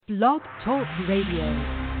Blog Talk Radio.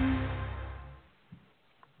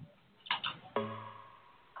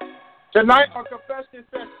 Tonight on Confession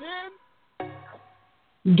Session,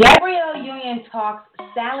 Gabrielle Union talks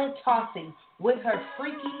salad tossing with her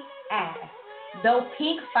freaky ass. Though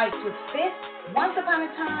Pink fights with fists, once upon a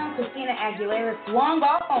time, Christina Aguilera swung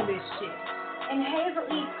off on this shit. And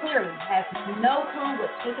Hazele clearly has no clue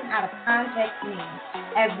what taken out of context means,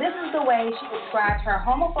 as this is the way she describes her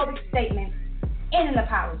homophobic statement in an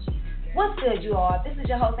apology. What's good, you all? This is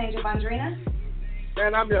your host, Angel Bondrina.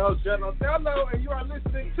 And I'm your host, John Othello, and you are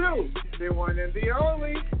listening to the one and the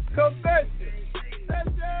only Confession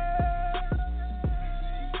Session.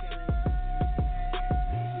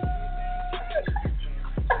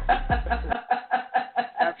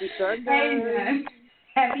 Happy Sunday. Hey, man.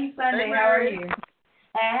 Happy Sunday. Hey, how are you?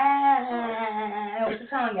 What's the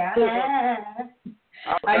song, y'all?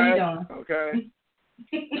 How you doing? Okay.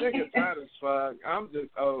 Nigga tired as fuck. I'm just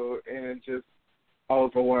old and just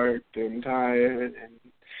overworked and tired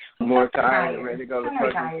and more tired and ready to go to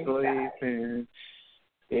fucking sleep. And,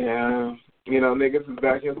 niggas is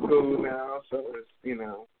back in school now, so it's,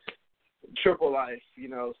 triple life,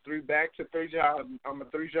 back to three jobs. I'm a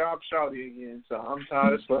 3-job shawty again, so I'm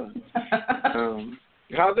tired as fuck.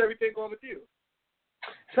 How's everything going with you?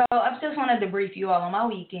 So I just wanted to brief you all on my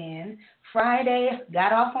weekend. Friday,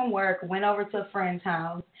 got off from work, went over to a friend's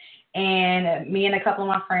house, and me and a couple of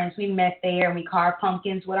my friends, we met there, and we carved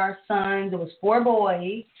pumpkins with our sons. It was 4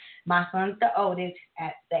 boys. My son's the oldest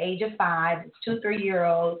at the age of 5, 2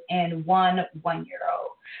 3-year-olds, and 1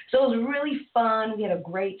 1-year-old. So it was really fun. We had a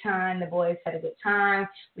great time. The boys had a good time.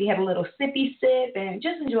 We had a little sippy sip and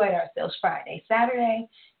just enjoyed ourselves Friday. Saturday,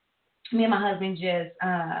 me and my husband just,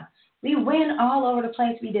 we went all over the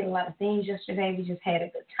place. We did a lot of things yesterday. We just had a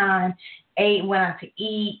good time. Ate, went out to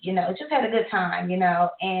eat, just had a good time,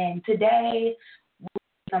 And today,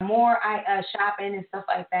 more shopping and stuff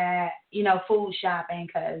like that, food shopping,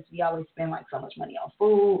 because we always spend so much money on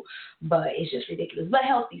food, but it's just ridiculous. But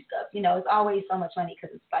healthy stuff, it's always so much money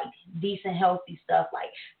because it's decent, healthy stuff like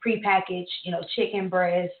prepackaged, chicken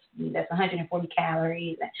breast, that's 140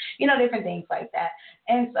 calories, and, different things like that.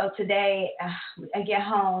 And so today I get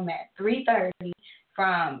home at 3:30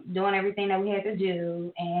 from doing everything that we had to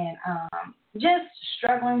do and just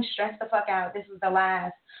struggling, stressed the fuck out. This is the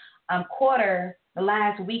last quarter, the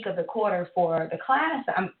last week of the quarter for the class.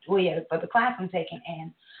 For the class I'm taking,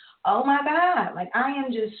 and oh my God, I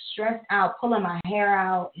am just stressed out, pulling my hair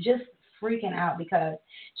out, just freaking out because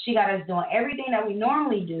she got us doing everything that we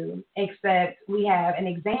normally do, except we have an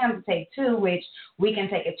exam to take too, which we can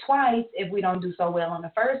take it twice if we don't do so well on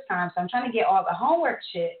the first time. So I'm trying to get all the homework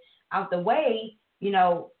shit out the way,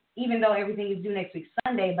 even though everything is due next week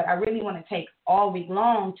Sunday, but I really want to take all week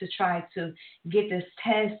long to try to get this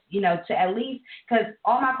test, to at least, because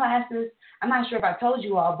all my classes, I'm not sure if I told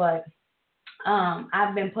you all, but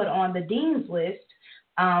I've been put on the dean's list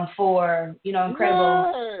for,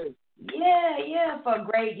 incredible. Yes. Yeah, for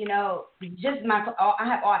great, just I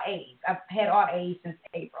have all A's. I've had all A's since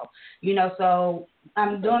April, so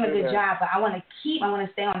I'm doing a good job, but I want to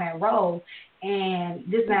stay on that road. And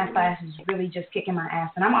this math class is really just kicking my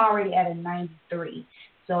ass, and I'm already at a 93.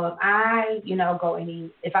 So if I,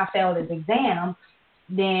 if I fail this exam,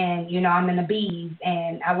 then, I'm in the B's,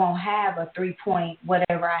 and I won't have a 3-point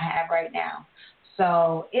whatever I have right now.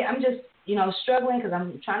 So I'm just, struggling because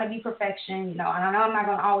I'm trying to be perfection. I know I'm not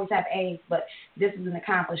going to always have A's, but this is an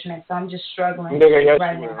accomplishment. So I'm just struggling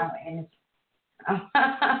right now. And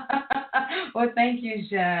well, thank you,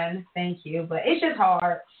 John. Thank you. But it's just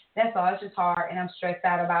hard. That's all. It's just hard, and I'm stressed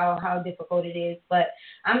out about how difficult it is. But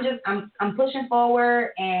I'm pushing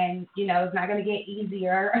forward, and it's not going to get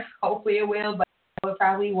easier. Hopefully, it will, but it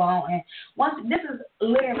probably won't. And this is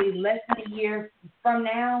literally less than a year from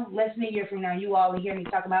now, you all will hear me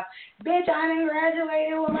talk about, bitch, I done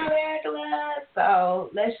graduated with my bachelor's. So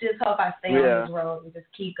let's just hope I stay on this road and just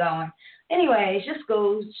keep going. Anyway, it's just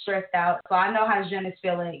school, stressed out. So I know how Jen is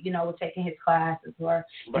feeling, with taking his classes or.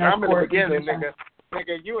 But I'm in the beginning, nigga.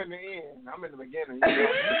 Nigga, you in the end. I'm in the beginning. You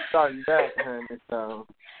starting back, honey. So.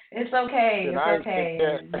 It's okay. It's okay.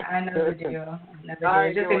 I know the deal.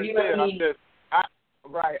 Just if you let me.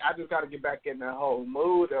 I just got to get back in the whole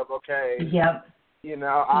mood of, okay. Yep.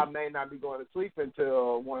 I may not be going to sleep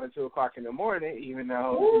until 1 or 2 o'clock in the morning, even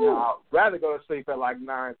though, I'd rather go to sleep at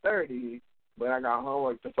 9:30, but I got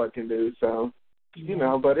homework to fucking do. So,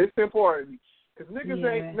 but it's important. Because niggas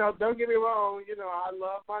ain't, don't get me wrong, I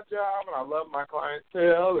love my job and I love my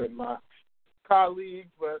clientele and my colleagues,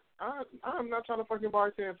 but I'm not trying to fucking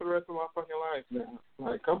bartend for the rest of my fucking life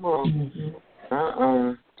now. Come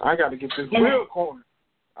on. I got to get this real corn.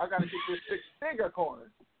 I got to get this 6-figure corn.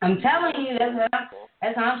 I'm telling you, that's why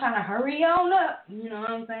I'm trying to hurry on up. You know what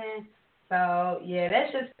I'm saying? So, yeah,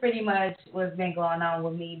 that's just pretty much what's been going on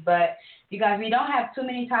with me. But, you guys, we don't have too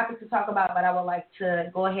many topics to talk about, but I would like to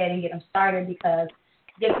go ahead and get them started because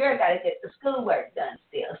Gabrielle got to get the schoolwork done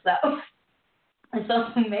still.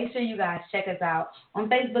 So make sure you guys check us out on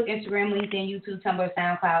Facebook, Instagram, LinkedIn, YouTube, Tumblr,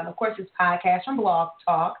 SoundCloud. And, of course, it's podcast from Blog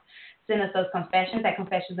Talk. Send us those confessions at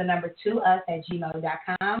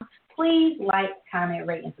confessions2us@gmail.com. Please like, comment,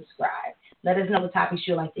 rate, and subscribe. Let us know the topics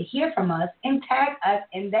you'd like to hear from us and tag us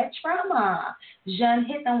in that trauma. Jean,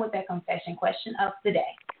 hit them with that confession question of the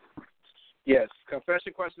day. Yes,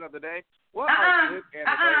 confession question of the day. What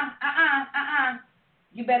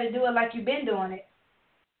You better do it like you've been doing it.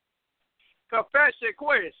 Confession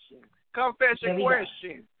question. Confession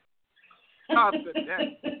question of the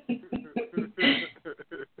day.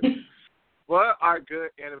 What are good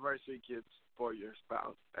anniversary gifts for your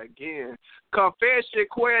spouse? Again, confession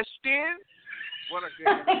question. What are good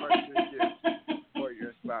anniversary gifts for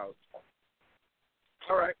your spouse?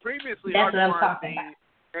 All right. Previously, that's what I'm talking about.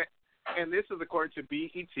 And this is according to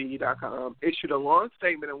BET.com, issued a long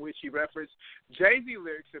statement in which he referenced Jay-Z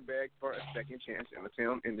lyrics and begged for a second chance in the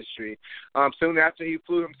film industry. Soon after, he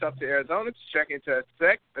flew himself to Arizona to check into a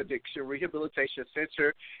sex addiction rehabilitation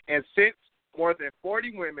center, and since more than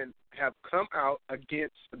 40 women have come out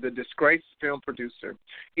against the disgraced film producer.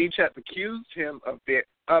 Each has accused him of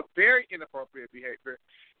very inappropriate behavior,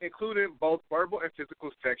 including both verbal and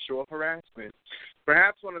physical sexual harassment.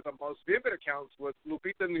 Perhaps one of the most vivid accounts was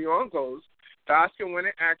Lupita Nyongo's, the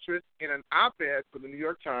Oscar-winning actress, in an op-ed for the New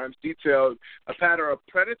York Times, detailed a pattern of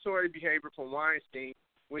predatory behavior from Weinstein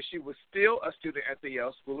when she was still a student at the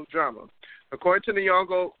Yale School of Drama. According to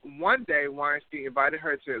Nyongo, one day Weinstein invited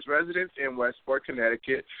her to his residence in Westport,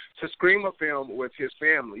 Connecticut, to screen a film with his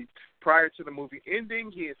family. Prior to the movie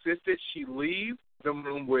ending, he insisted she leave the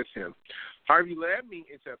room with him. Harvey led me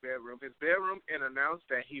into his bedroom, and announced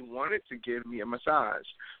that he wanted to give me a massage.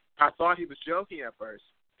 I thought he was joking at first.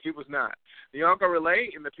 He was not. Nyongo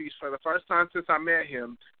relayed in the piece, for the first time since I met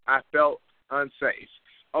him, I felt unsafe.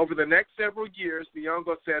 Over the next several years,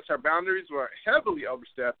 Nyongo says her boundaries were heavily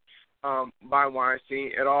overstepped by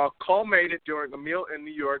Weinstein. It all culminated during a meal in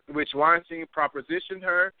New York, which Weinstein propositioned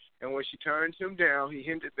her, and when she turned him down, he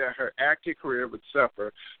hinted that her acting career would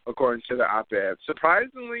suffer, according to the op-ed.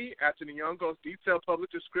 Surprisingly, after Nyongo's detailed public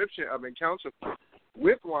description of encounter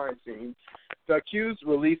with Weinstein, the accused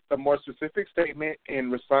released a more specific statement in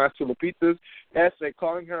response to Lupita's essay,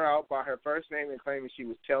 calling her out by her first name and claiming she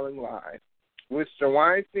was telling lies. Mr.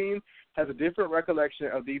 Weinstein has a different recollection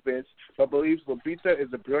of the events, but believes Lupita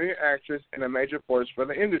is a brilliant actress and a major force for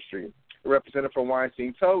the industry. A representative for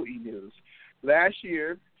Weinstein told E! News. Last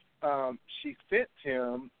year, she sent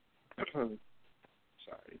him a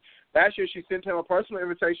personal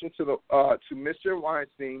invitation to Mr.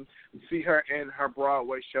 Weinstein to see her in her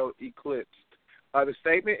Broadway show Eclipsed. The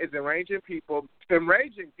statement is enraging people for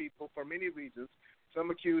many reasons. Some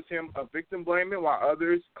accuse him of victim blaming, while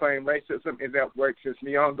others claim racism is at work, since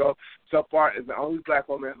Nyongo so far is the only black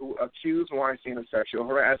woman who accused Weinstein of sexual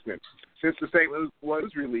harassment. Since the statement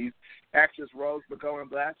was released, actress Rose Begoin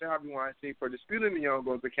blasted Harvey Weinstein for disputing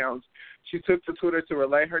Nyongo's accounts. She took to Twitter to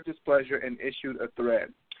relay her displeasure and issued a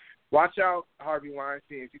thread. Watch out, Harvey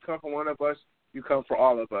Weinstein. If you come for one of us, you come for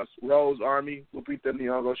all of us. Rose Army, Lupita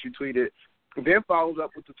Nyongo, she tweeted. Then followed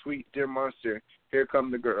up with the tweet, Dear Monster, here come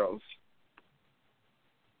the girls.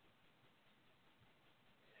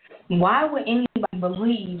 Why would anybody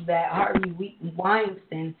believe that Harvey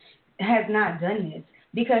Weinstein has not done this?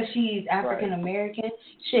 Because she's African American? Right.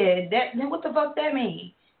 Shit, then what the fuck that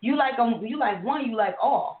mean? You like one, you like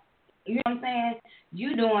all. You know what I'm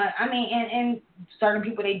saying? And certain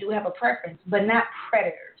people, they do have a preference, but not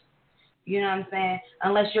predators. You know what I'm saying?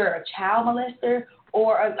 Unless you're a child molester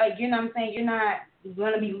or, you know what I'm saying, you're not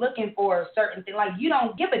going to be looking for a certain thing. Like, you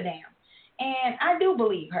don't give a damn. And I do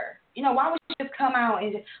believe her. You know, why would she just come out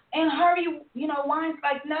and Harvey, Weinstein's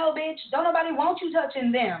like, no, bitch, don't nobody want you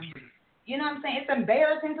touching them. You know what I'm saying? It's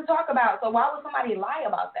embarrassing to talk about. So why would somebody lie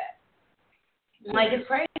about that? Like, it's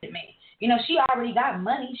crazy to me. She already got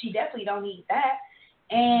money. She definitely don't need that.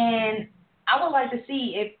 And I would like to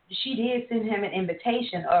see if she did send him an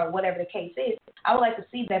invitation or whatever the case is. I would like to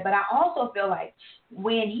see that. But I also feel like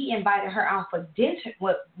when he invited her out for dinner,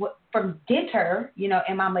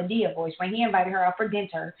 in my Medea voice, when he invited her out for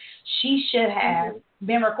dinner, she should have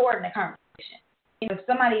been recording the conversation. If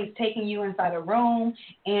somebody is taking you inside a room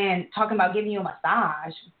and talking about giving you a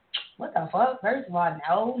massage, what the fuck? First of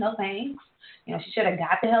all, no thanks. She should have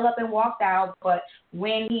got the hell up and walked out. But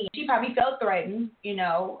she probably felt threatened,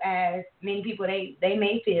 as many people they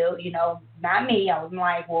may feel, not me. I was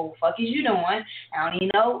like, well, fuck is you doing? I don't even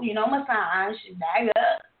know, massage, bag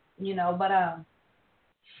up, but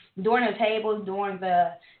during the table, during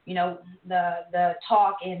the, the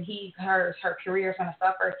talk, and her career is gonna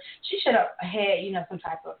suffer. She should have had, some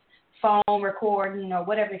type of phone recording,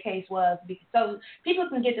 whatever the case was, so people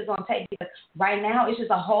can get this on tape. Because right now, it's just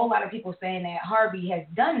a whole lot of people saying that Harvey has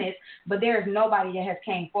done this, but there is nobody that has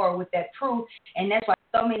came forward with that proof, and that's why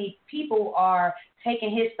so many people are taking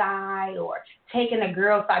his side or taking the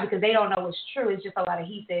girl's side because they don't know what's true. It's just a lot of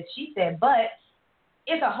he said, she said, but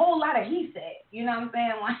it's a whole lot of he said. You know what I'm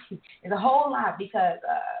saying? Like, it's a whole lot because.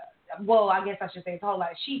 Well, I guess I should say it's a whole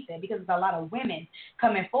lot of she said because there's a lot of women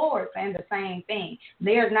coming forward saying the same thing.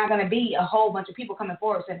 There's not going to be a whole bunch of people coming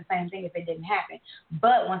forward saying the same thing if it didn't happen.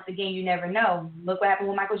 But once again, you never know. Look what happened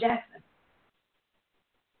with Michael Jackson.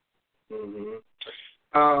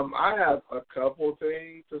 Mm-hmm. I have a couple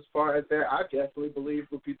things as far as that. I definitely believe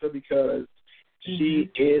Lupita because she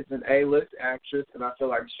is an A-list actress, and I feel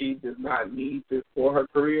like she does not need this for her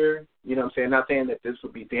career. You know what I'm saying? Not saying that this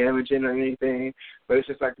would be damaging or anything, but it's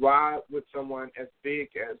just like, why would someone as big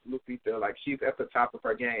as Lupita, like, she's at the top of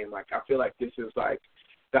her game. Like, I feel like this is, like,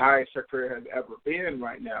 the highest her career has ever been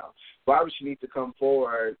right now. Why would she need to come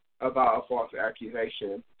forward about a false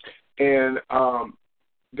accusation? And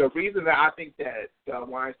the reason that I think that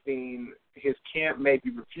Weinstein, his camp may be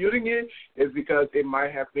refuting it is because it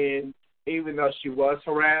might have been, even though she was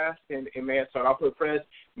harassed and it may have started off with press,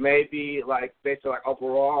 maybe like they feel like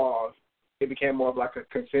overall it became more of like a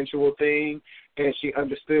consensual thing, and she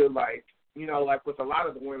understood, like, like with a lot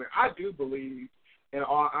of the women, I do believe, in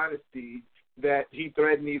all honesty, that he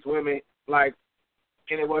threatened these women, like,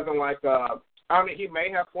 and it wasn't like, he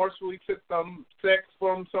may have forcefully took some sex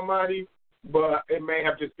from somebody, but it may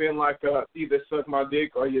have just been like either suck my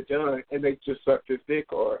dick or you're done, and they just sucked his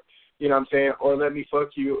dick, or, you know what I'm saying, or let me fuck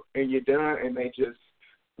you and you're done, and they just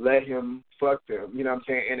let him fuck them, you know what I'm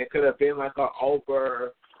saying? And it could have been like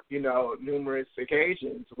over, numerous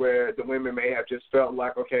occasions where the women may have just felt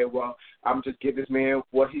like, okay, well, I'm just give this man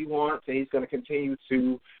what he wants, and he's going to continue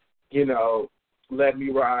to, let me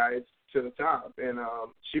rise to the top. And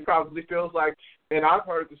she probably feels like, and I've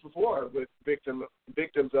heard this before with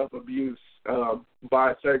victims of abuse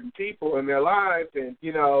by certain people in their lives, and,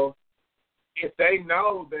 if they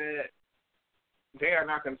know that they are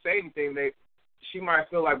not going to say anything, she might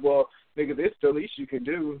feel like, well, nigga, this the least you can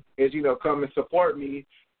do is, come and support me.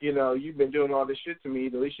 You've been doing all this shit to me.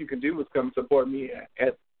 The least you can do is come and support me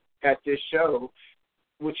at this show.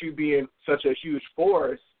 With you being such a huge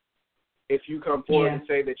force, if you come forward and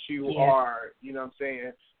say that you are, you know what I'm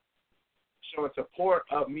saying, showing support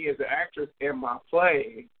of me as an actress in my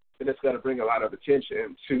play, then it's going to bring a lot of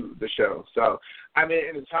attention to the show. So, I mean,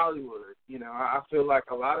 and it's Hollywood. I feel like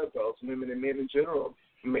a lot of those women and men in general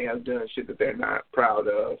may have done shit that they're not proud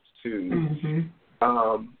of to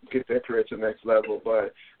get their career to the next level.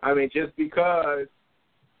 But, I mean, just because,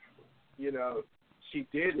 she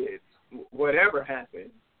did it, whatever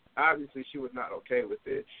happened, obviously she was not okay with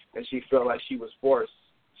it, and she felt like she was forced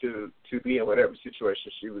to be in whatever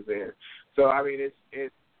situation she was in. So, I mean,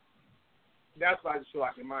 it's that's what I just feel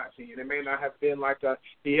like, in my opinion. It may not have been like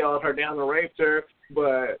he held her down and raped her,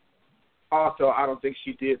 but also I don't think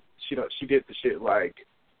she did the shit like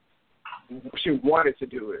she wanted to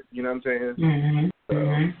do it. You know what I'm saying?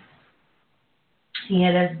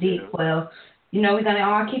 Yeah, that's deep. Well, we're going to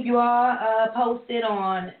all keep you all posted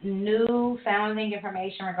on new founding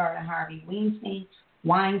information regarding Harvey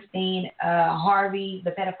Weinstein, Harvey,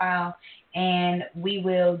 the pedophile, and we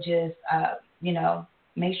will just,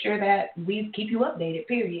 make sure that we keep you updated,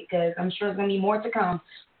 period, because I'm sure there's going to be more to come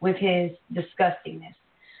with his disgustingness.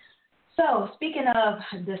 So, speaking of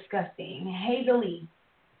disgusting, Hazele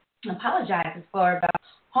apologizes for the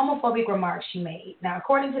homophobic remarks she made. Now,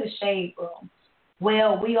 according to the Shade Room,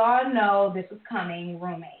 well, we all know this is coming,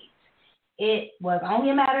 roommates. It was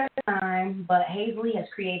only a matter of time, but Hazele has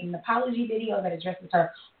created an apology video that addresses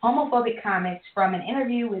her homophobic comments from an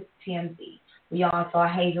interview with TMZ. We all saw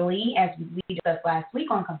Hazele, as we discussed last week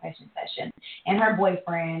on Confession Session, and her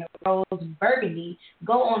boyfriend, Rose Burgundy,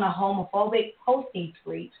 go on a homophobic posting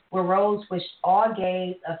spree where Rose wished all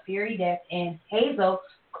gays a fiery death, and Hazel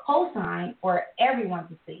co-signed for everyone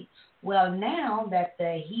to see. Well, now that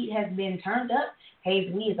the heat has been turned up,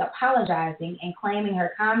 Hazele is apologizing and claiming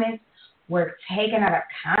her comments were taken out of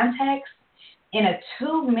context. In a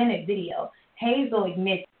 2-minute video, Hazel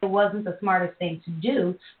admits it wasn't the smartest thing to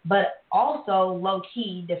do, but also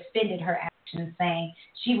low-key defended her actions. caption saying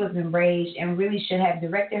she was enraged and really should have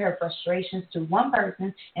directed her frustrations to one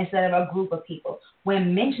person instead of a group of people.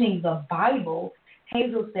 When mentioning the Bible,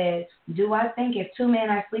 Hazel said, "Do I think if two men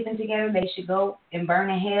are sleeping together, they should go and burn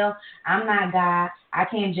in hell? I'm not God. I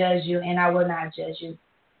can't judge you, and I will not judge you."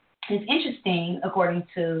 It's interesting, according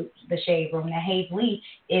to the Shade Room, that Hazele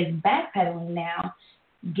is backpedaling now,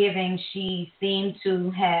 given she seemed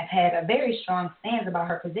to have had a very strong stance about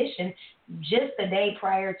her position just the day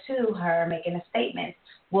prior to her making a statement.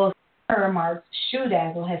 Well, her remarks, Shoe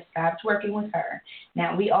Dazzle has stopped working with her.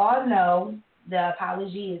 Now, we all know the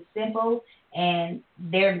apology is simple, and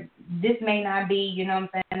this may not be, enough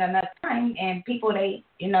time, and people,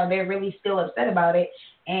 they're really still upset about it,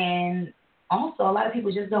 and also a lot of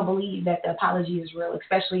people just don't believe that the apology is real,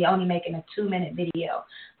 especially only making a 2-minute video,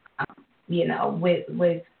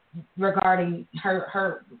 with regarding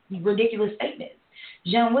her ridiculous statements.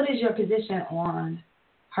 John, what is your position on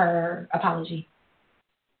her apology?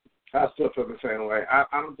 I still feel the same way. I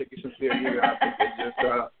don't think it's sincere either. I think it's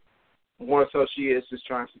just more so she is just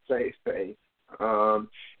trying to save face.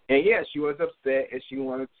 And yeah, she was upset and she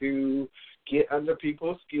wanted to get under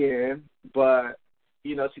people's skin, but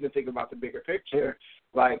she didn't think about the bigger picture.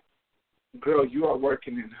 Like, girl, you are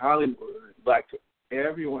working in Hollywood. Like,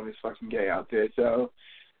 everyone is fucking gay out there. So,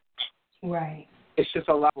 right. It's just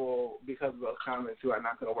a lot of people, because of those comments, who are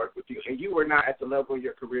not going to work with you. And you were not at the level of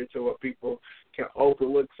your career to where people can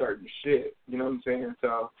overlook certain shit. You know what I'm saying?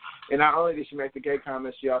 So, and not only did she make the gay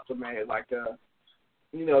comments, she also made, like, the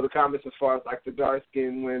comments as far as, like, the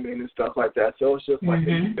dark-skinned women and stuff like that. So it's just like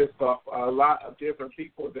it pissed off a lot of different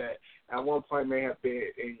people that at one point may have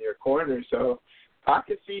been in your corner. So I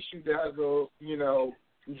could see Shoe Dazzle,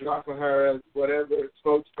 dropping her as whatever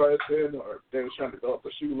spokesperson, or they was trying to go up a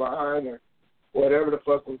shoe line or whatever the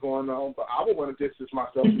fuck was going on. But I would want to distance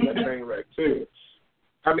myself from that train wreck, too.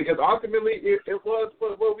 I mean, because ultimately it was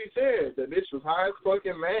what we said. The bitch was high as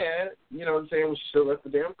fucking mad. You know what I'm saying? We should have left the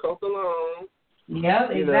damn coke alone.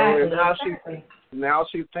 Yep, exactly. And now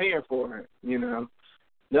she's paying for it,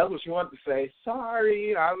 That's what she wanted to say.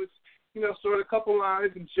 Sorry, I was, sort of a couple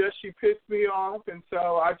lines and she pissed me off, and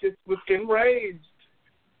so I just was enraged,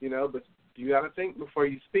 but you got to think before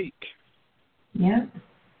you speak. Yeah.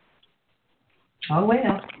 Oh,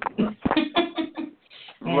 well. And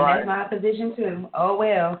right. That's my position, too. Oh,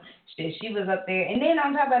 well. She was up there. And then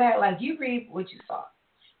on top of that, like, you read what you saw.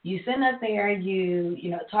 You sitting up there, you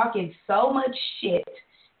talking so much shit,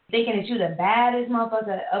 thinking that you're the baddest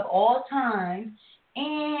motherfucker of all time,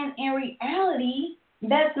 and in reality,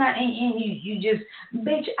 that's not. And you just,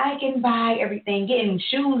 bitch, I can buy everything, getting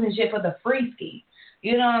shoes and shit for the free ski.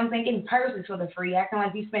 You know what I'm saying? Getting purses for the free, acting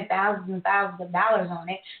like you spent thousands and thousands of dollars on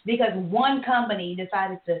it because one company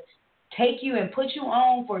decided to take you and put you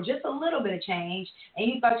on for just a little bit of change, and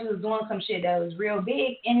you thought you was doing some shit that was real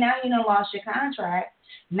big, and now you done lost your contract.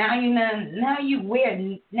 Now who's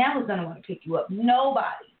gonna want to pick you up?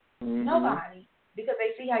 Nobody. Mm-hmm. Nobody, because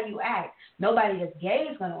they see how you act. Nobody that's gay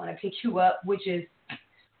is gonna want to pick you up, which is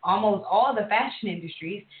almost all the fashion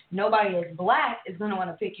industries. Nobody that's black is gonna want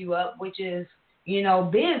to pick you up, which is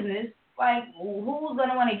business. Like, who's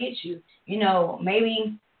gonna want to get you?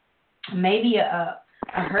 Maybe a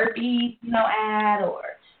herpes ad,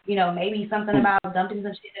 or maybe something about dumping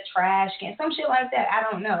some shit in the trash can, some shit like that. I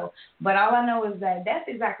don't know. But all I know is that that's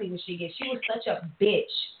exactly what she gets. She was such a bitch.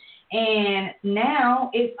 And now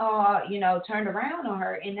it's all, turned around on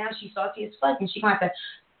her. And now she's salty as fuck. And she's going to have to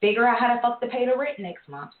figure out how the fuck to pay the rent next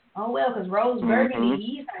month. Oh, well, because Rose Burgundy,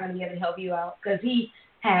 he's not going to be able to help you out because he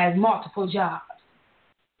has multiple jobs.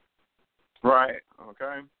 Right.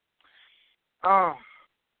 Okay.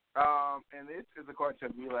 And this is according to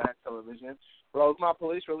Mila Television. Rosemont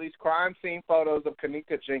police released crime scene photos of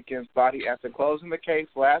Kanika Jenkins' body after closing the case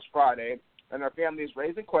last Friday, and her family is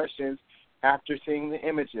raising questions after seeing the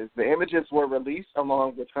images. The images were released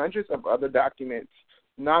along with hundreds of other documents,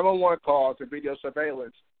 911 calls, and video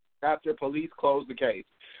surveillance after police closed the case.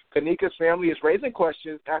 Kanika's family is raising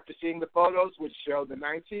questions after seeing the photos, which show the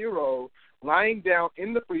 19-year-old lying down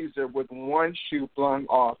in the freezer with one shoe flung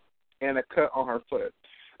off and a cut on her foot.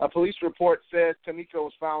 A police report says Kanika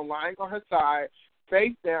was found lying on her side,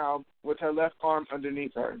 face down, with her left arm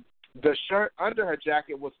underneath her. The shirt under her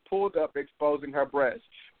jacket was pulled up, exposing her breast,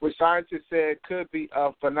 which scientists said could be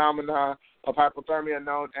a phenomenon of hypothermia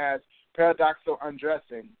known as paradoxical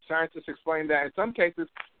undressing. Scientists explained that in some cases,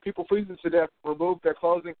 people freezing to death remove their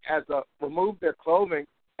clothing as a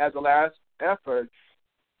last effort.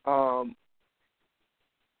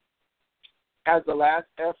 As the last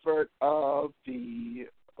effort of the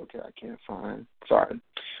I can't find. Sorry.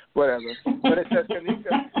 Whatever. But it says Kanika.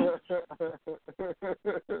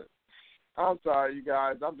 sorry, you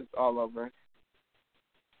guys. I'm just all over.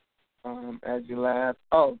 As you laugh.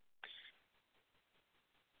 Oh.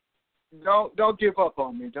 Don't give up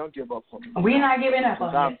on me. Don't give up on me. We're not giving up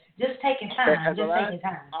on you. Just taking time. Taking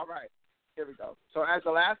time. All right. Here we go. So as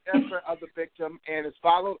the last effort of the victim and is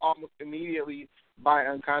followed almost immediately by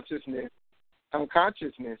unconsciousness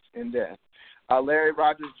and death. Larry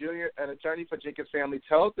Rogers Jr., an attorney for Jenkins' family,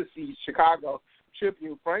 told the Chicago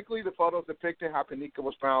Tribune, frankly, the photos depicting how Kanika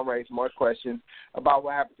was found raised more questions about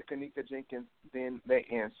what happened to Kanika Jenkins than they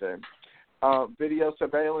answered. Video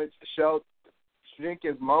surveillance showed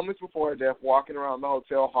Jenkins moments before her death walking around the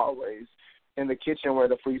hotel hallways in the kitchen where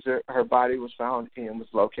the freezer her body was found in was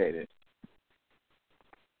located.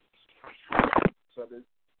 So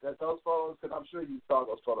that those photos, because I'm sure you saw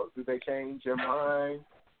those photos, did they change your mind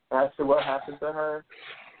as to what happened to her?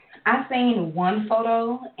 I seen one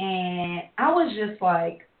photo, and I was just,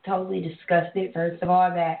 like, totally disgusted, first of all,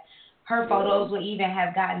 that her photos would even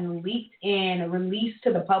have gotten leaked and released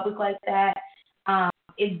to the public like that.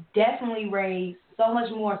 It definitely raised so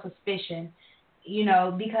much more suspicion, you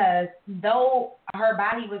know, because though her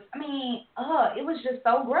body was, it was just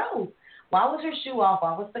so gross. Why was her shoe off?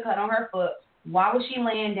 Why was the cut on her foot? Why was she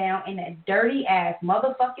laying down in that dirty-ass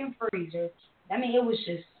motherfucking freezer? It was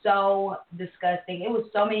just so disgusting. It was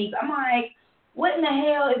so many. I'm like, what in the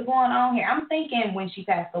hell is going on here? I'm thinking when she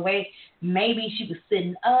passed away, maybe she was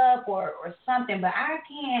sitting up or something, but I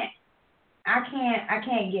can't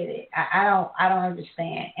get it. I don't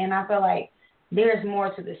understand. And I feel like there's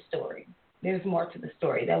more to this story. There's more to the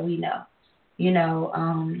story that we know. You know,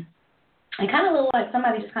 it kind of looked like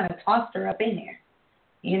somebody just kind of tossed her up in there.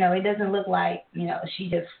 You know, it doesn't look like, you know, she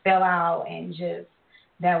just fell out and just,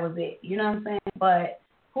 that was it. You know what I'm saying? But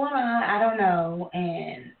who am I? I don't know.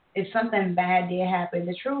 And if something bad did happen,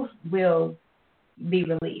 the truth will be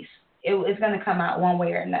released. It's going to come out one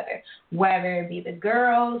way or another, whether it be the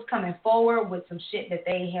girls coming forward with some shit that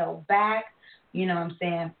they held back, you know what I'm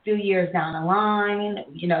saying, a few years down the line,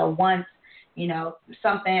 you know, once, you know,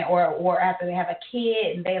 something, or after they have a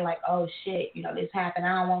kid and they like, oh, shit, you know, this happened.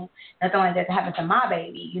 I don't want nothing like that to happen to my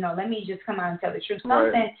baby. You know, let me just come out and tell the truth.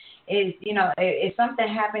 Something is, you know, if something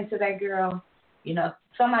happened to that girl, you know,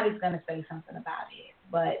 somebody's going to say something about it.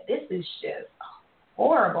 But this is just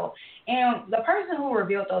horrible. And the person who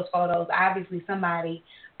revealed those photos, obviously somebody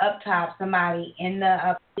up top, somebody in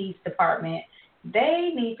the police department,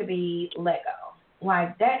 they need to be let go.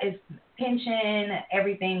 Like, that is pension,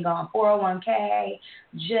 everything gone, 401k,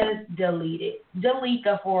 just delete it. Delete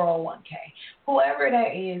the 401k. Whoever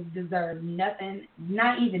that is deserves nothing,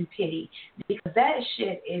 not even pity, because that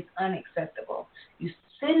shit is unacceptable. You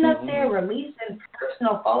sitting up there releasing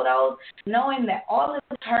personal photos, knowing that all of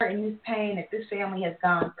this hurt and this pain that this family has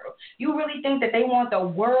gone through. You really think that they want the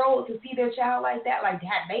world to see their child like that? Like,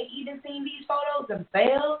 have they even seen these photos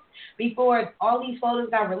themselves before all these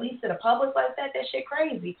photos got released to the public like that? That shit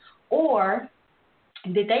crazy. Or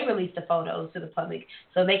did they release the photos to the public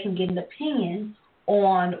so they can get an opinion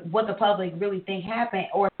on what the public really think happened,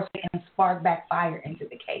 or if they can spark back fire into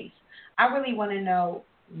the case? I really want to know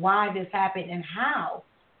why this happened and how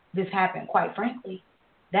this happened, quite frankly.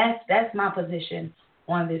 That's my position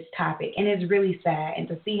on this topic. And it's really sad. And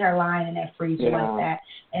to see her lying in that freezer like that,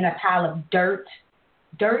 in a pile of dirt,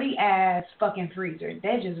 dirty ass fucking freezer,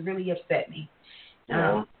 that just really upset me.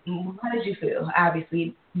 How did you feel,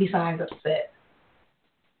 obviously, besides upset?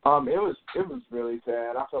 It was really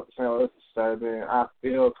sad. I felt the same. It was disturbing. I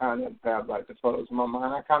still kind of have, like, the photos in my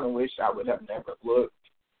mind. I kind of wish I would have never looked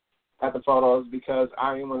at the photos, because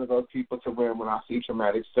I am one of those people to where when I see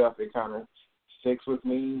traumatic stuff, it kind of sticks with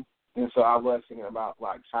me. And so I was thinking about,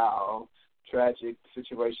 like, how tragic the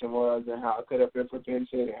situation was and how it could have been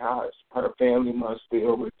prevented and how her family must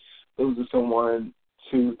feel with losing someone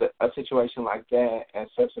to a situation like that at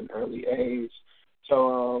such an early age.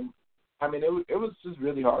 So, it was just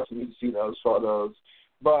really hard for me to see those photos.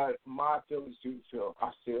 But my feelings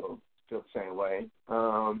I still feel the same way.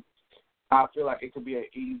 I feel like it could be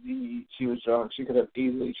she was drunk, she could have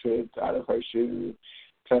easily tripped out of her shoe,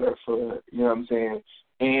 cut her foot, you know what I'm saying?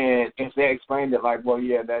 And if they explained it like, well,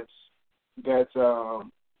 yeah, that's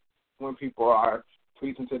when people are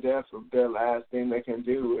freezing to death, their last thing they can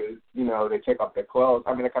do is, you know, they take off their clothes.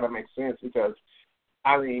 It kind of makes sense because,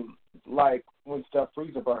 like when stuff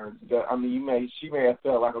freezer burns, she may have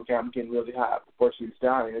felt like, okay, I'm getting really hot before she was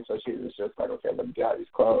dying, and so she was just like, okay, let me get out these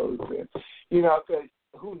clothes, and, you know, because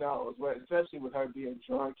who knows? But especially with her being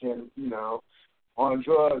drunk and, you know, on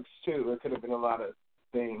drugs too, it could have been a lot of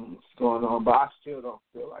things going on. But I still don't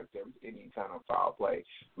feel like there was any kind of foul play.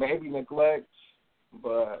 Maybe neglect,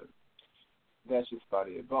 but that's just about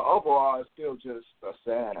it. But overall, it's still just a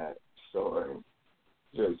sad story.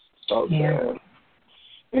 Just so sad.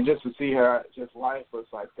 And just to see her just lifeless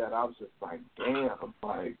like that, I was just like, damn,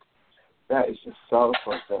 like, that is just so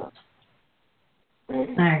fucked up.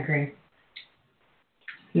 Man. I agree.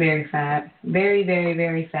 Very sad. Very, very,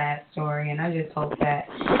 very sad story. And I just hope that,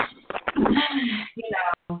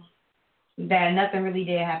 that nothing really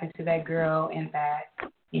did happen to that girl and that,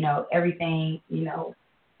 everything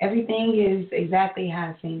is exactly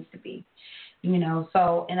how it seems to be.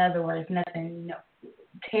 So in other words, nothing,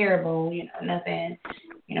 terrible, nothing,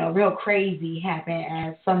 real crazy happened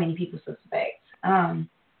as so many people suspect.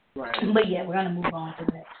 Right. But yeah, we're going to move on to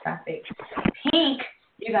the next topic. Pink,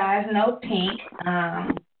 you guys know Pink.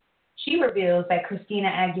 She reveals that Christina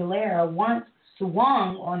Aguilera once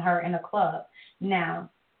swung on her in a club. Now,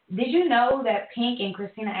 did you know that Pink and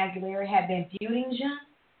Christina Aguilera had been feuding, Jean?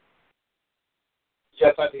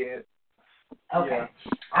 Yes, I did. Okay.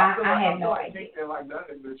 Yeah. I had no idea. Pink didn't like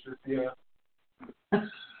nothing, bitches. Yeah.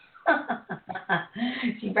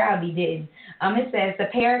 She probably didn't. It says the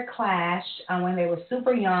pair clashed when they were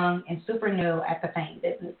super young and super new at the fame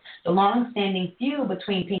business. The long-standing feud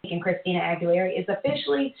between Pink and Christina Aguilera is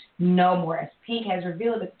officially no more, as Pink has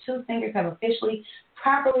revealed that the two singers have officially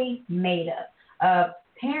properly made up.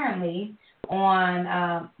 Apparently,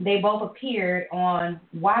 they both appeared on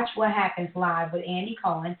Watch What Happens Live with Andy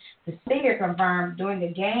Cohen. The singer confirmed during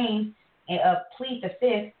the game of Plead the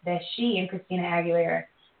Fifth that she and Christina Aguilera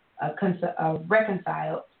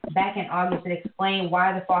reconciled back in August and explained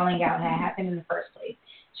why the falling out had happened in the first place.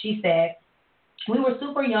 She said, "We were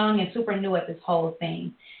super young and super new at this whole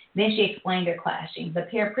thing." Then she explained their clashing. The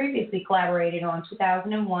pair previously collaborated on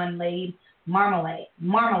 2001 Lady Marmalade,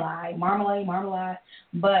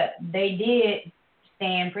 but they did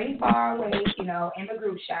stand pretty far away, in the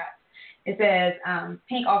group shot. It says,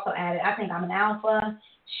 Pink also added, "I think I'm an alpha.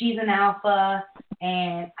 She's an alpha,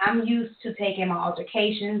 and I'm used to taking my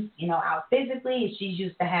altercations, out physically. She's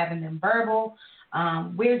used to having them verbal.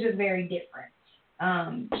 We're just very different."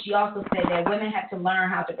 She also said that women have to learn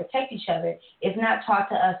how to protect each other. It's not taught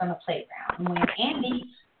to us on the playground. And when Andy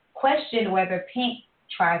questioned whether Pink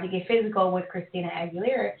tried to get physical with Christina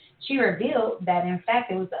Aguilera, she revealed that, in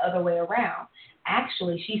fact, it was the other way around.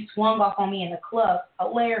 "Actually, she swung off on me in the club.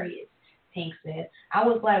 Hilarious," Pink said. "I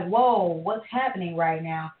was like, whoa, what's happening right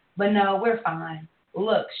now? But no, we're fine.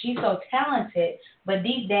 Look, she's so talented, but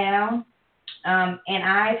deep down, and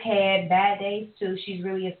I've had bad days too, she's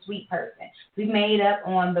really a sweet person. We made up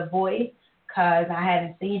on The Voice because I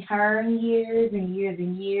haven't seen her in years and years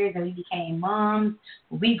and years, and we became moms.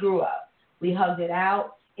 We grew up. We hugged it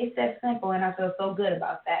out. It's that simple, and I feel so good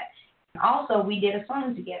about that. And also, we did a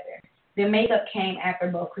song together." The makeup came after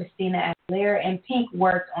both Christina Aguilera and Pink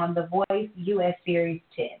worked on The Voice U.S. Series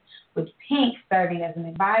 10, with Pink serving as an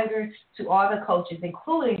advisor to all the coaches,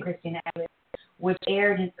 including Christina Aguilera, which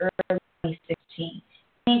aired in early 2016.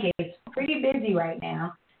 Pink is pretty busy right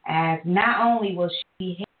now, as not only will she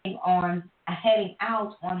be heading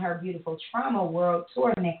out on her Beautiful Trauma World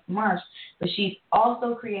Tour next March, but she's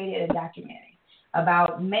also created a documentary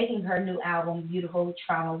about making her new album, Beautiful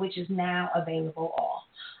Trauma, which is now available all.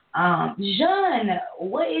 Jean,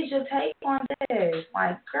 what is your take on this?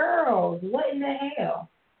 Like, girls, what in the hell?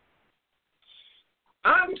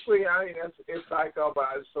 Honestly, it's psycho, but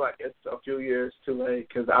I just feel like it's a few years too late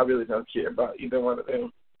because I really don't care about either one of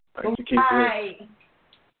them. Like,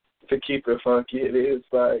 to keep it funky, it is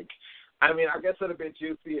like, I guess it would have been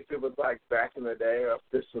juicy if it was like back in the day, or if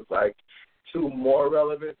this was like two more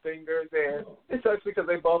relevant singers, and it's actually because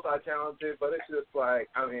they both are talented, but it's just like,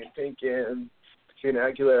 Pink and Christina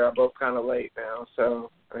Aguilera are both kind of late now,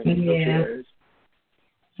 so who cares?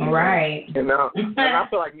 Right. And I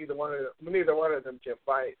feel like neither one of them can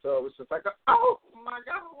fight, so it was just like, oh my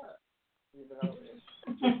god,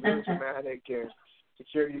 it's just really dramatic, and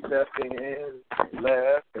security testing and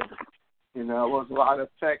left, and it was a lot of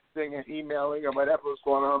texting and emailing or whatever was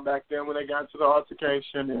going on back then when they got to the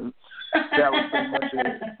altercation, and that was pretty much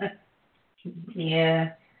it.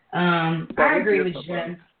 Yeah. I agree with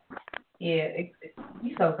you. Yeah,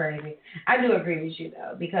 you're so crazy. I do agree with you,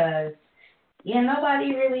 though, because,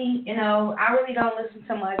 nobody really, I really don't listen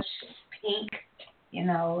to much Pink.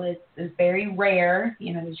 It's very rare,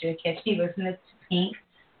 that you'll catch me listening to Pink.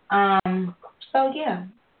 So, yeah,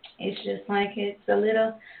 it's just like it's a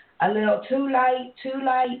little too light,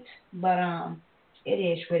 but it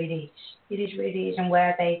is what it is. It is what it is. I'm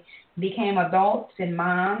glad they became adults and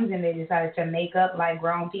moms, and they decided to make up like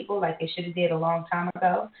grown people, like they should have did a long time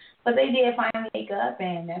ago. But they did finally make up,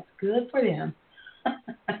 and that's good for them.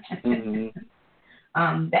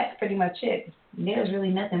 Mm-hmm. That's pretty much it. there's really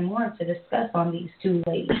nothing more to discuss on these two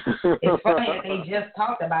ladies. It's funny that they just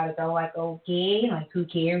talked about it, though. Like, okay, like, who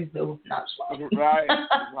cares? Though, not sure. Right.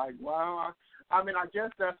 Like, wow. I mean, I guess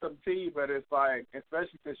that's some tea, but it's like,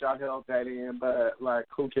 especially since y'all held that in, but, like,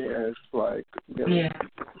 who cares? Like, really, Yeah.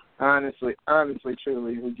 honestly,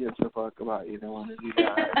 truly, who gives a fuck about either one of you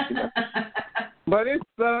guys? You know? But it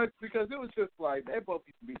sucks because it was just like, they both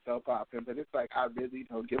used to be so popping, but it's like, I really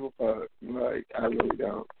don't give a fuck. Like, I really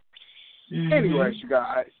don't. Mm-hmm. Anyways, you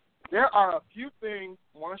guys, there are a few things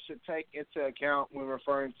one should take into account when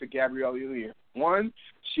referring to Gabrielle Union. One,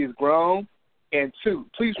 she's grown, and two,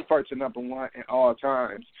 please refer to number one at all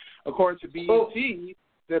times. According to BET,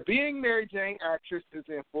 the Being Mary Jane actress is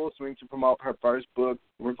in full swing to promote her first book,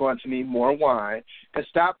 We're Going to Need More Wine, and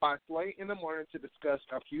stopped by Slate in the morning to discuss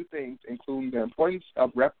a few things, including the importance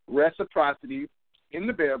of reciprocity in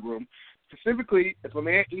the bedroom. Specifically, if a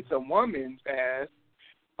man eats a woman's ass,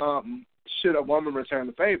 should a woman return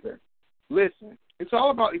the favor? Listen, it's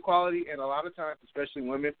all about equality, and a lot of times, especially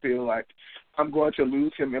women, feel like I'm going to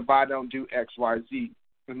lose him if I don't do X, Y, Z.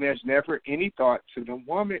 And there's never any thought to the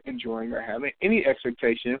woman enjoying or having any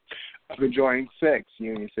expectation of enjoying sex,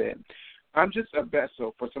 Union said. I'm just a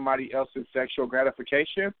vessel for somebody else's sexual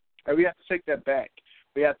gratification, and we have to take that back.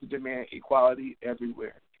 We have to demand equality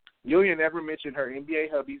everywhere. Union never mentioned her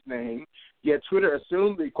NBA hubby's name, yet Twitter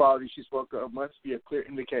assumed the equality she spoke of must be a clear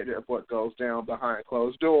indicator of what goes down behind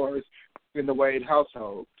closed doors in the Wade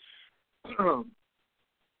household.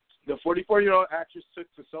 The 44-year-old actress took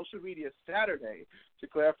to social media Saturday to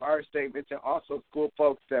clarify her statement and also school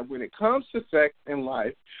folks that when it comes to sex and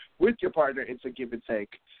life with your partner, it's a give and take.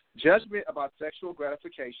 Judgment about sexual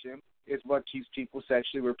gratification is what keeps people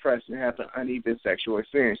sexually repressed and have uneven sexual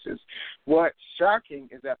experiences. What's shocking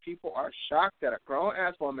is that people are shocked that a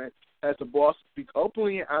grown-ass woman has the balls to speak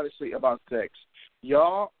openly and honestly about sex.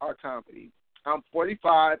 Y'all are comedy. I'm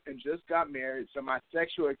 45 and just got married, so my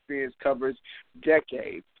sexual experience covers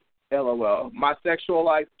decades. LOL. My sexual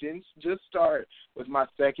life didn't just start with my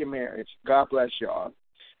second marriage. God bless y'all.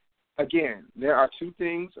 Again, there are two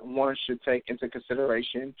things one should take into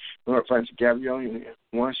consideration when referring to Gabrielle Union.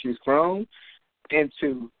 One, she's grown, and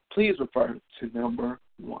two, please refer to number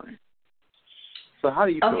one. So how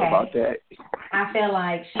do you feel about that? I feel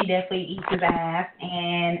like she definitely eats his ass,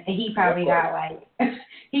 and he probably got like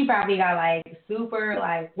super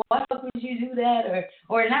like, what the fuck would you do that,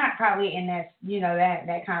 or not probably in that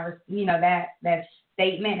that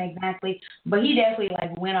statement exactly, but he definitely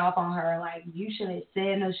like went off on her like, you shouldn't have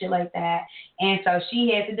said no shit like that, and so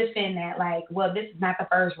she had to defend that like, well, this is not the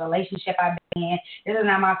first relationship I've been in, this is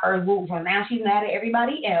not my first woo, so now she's mad at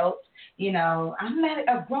everybody else. You know, I'm mad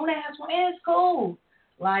at a grown ass one. It's cool.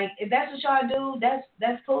 Like, if that's what y'all do,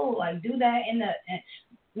 that's cool. Like, do that in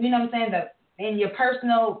you know what I'm saying, in your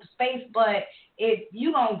personal space. But if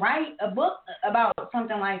you don't write a book about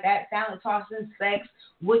something like that, salad tossing, sex,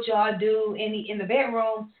 what y'all do in the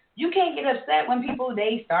bedroom, you can't get upset when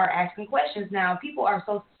they start asking questions. Now, people are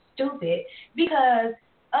so stupid because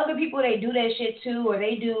other people, they do that shit too, or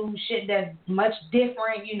they do shit that's much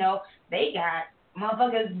different. You know, they got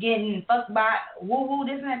motherfuckers getting fucked by woo-woo,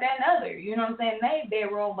 this and that and other. You know what I'm saying? They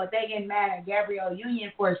bedroom, but they getting mad at Gabrielle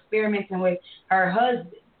Union for experimenting with her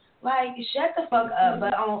husband. Like, shut the fuck up.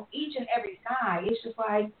 But on each and every side, it's just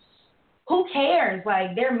like, who cares?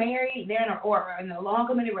 Like, they're married, they're in a long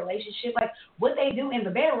committed relationship. Like, what they do in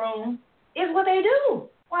the bedroom is what they do.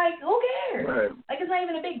 Like, who cares? Right. Like, it's not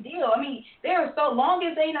even a big deal. I mean, they're so long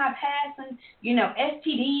as they not passing,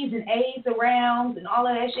 STDs and AIDS around and all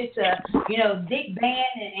of that shit to, Dick Van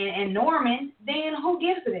and Norman, then who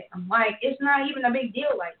gives a damn? Like, it's not even a big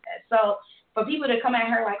deal like that. So for people to come at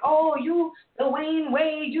her like, oh, you, the Wayne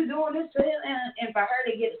Wade, you doing this to him, and for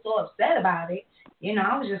her to get so upset about it,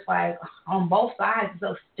 I was just like, on both sides, it's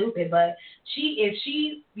so stupid. But if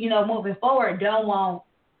she, moving forward, don't want,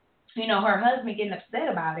 her husband getting upset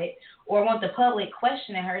about it or want the public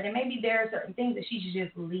questioning her, then maybe there are certain things that she should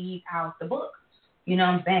just leave out the book. You know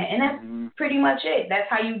what I'm saying? And that's pretty much it. That's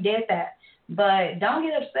how you did that. But don't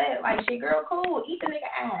get upset. Like, shit, girl, cool. Eat the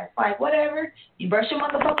nigga ass. Like, whatever. You brush your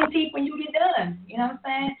motherfucking teeth when you get done. You know what I'm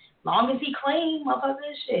saying? Long as he clean, motherfucker,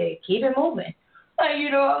 shit, keep it moving. Like,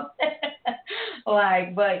 you know what I'm saying?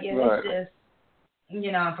 Like, but, yeah, right. It's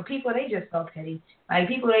just, for people, they just so petty. Like,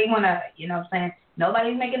 people, they want to, you know what I'm saying?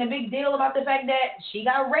 Nobody's making a big deal about the fact that she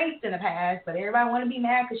got raped in the past, but everybody want to be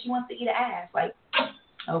mad because she wants to eat an ass. Like,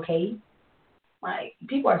 okay. Like,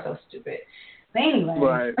 people are so stupid. But anyway,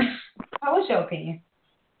 right. What's your opinion?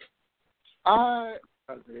 I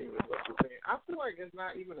agree with what you're saying. I feel like it's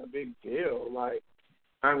not even a big deal. Like,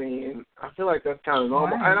 I mean, I feel like that's kind of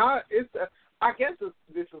normal. Right. And I guess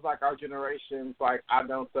this is like our generation's like, I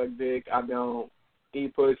don't suck dick, I don't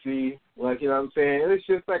eat pussy, like, you know what I'm saying? It's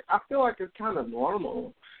just like, I feel like it's kind of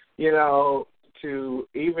normal, you know, to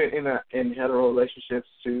even in hetero relationships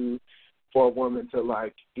for a woman to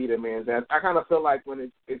like eat a man's ass. I kind of feel like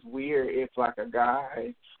when it's weird if like a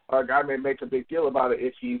guy may make a big deal about it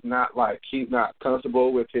if he's not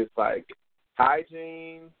comfortable with his like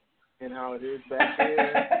hygiene and how it is back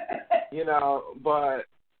there, you know. But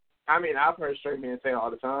I mean, I've heard straight men say all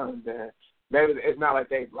the time that maybe it's not like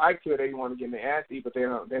they like to it, they want to get in their ass eat, but they're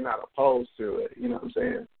not opposed to it. You know what I'm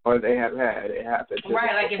saying? Or they have had it happen.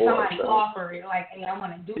 Right, like before, if somebody offer it, like, hey, I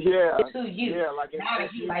want to do it to you. Yeah, like not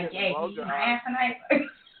if you like, yeah, you eat my ass tonight.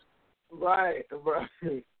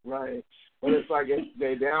 Right. But it's like if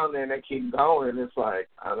they down there and they keep going, it's like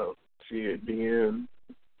I don't see it being,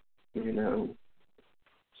 you know,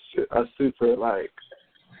 a super like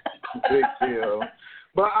big deal.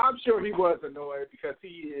 But I'm sure he was annoyed because he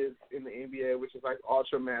is in the NBA, which is like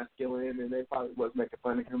ultra masculine, and they probably was making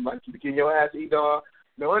fun of him, like, you getting your ass eat, dog.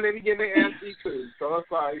 Knowing that he getting their ass eat too. So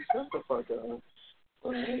it's like, shut the fuck up.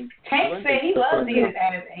 Tank said he loves to get his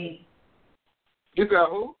ass ate. You got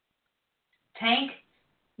who? Tank.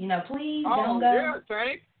 You know, please don't go. Oh,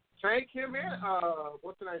 yeah, Tank, him and,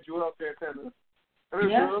 what's the name, Joel Santana.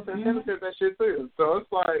 Joel Santana said that shit too. So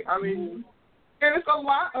it's like, I mean, and it's a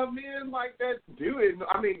lot of men like that do it.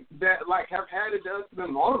 I mean, that like have had it done to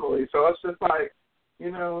them normally. So it's just like, you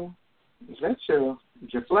know, let your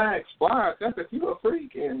flags fly. That's if you a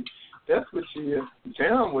freak and that's what you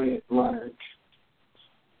down with. Like,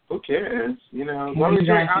 who cares? You know, as long as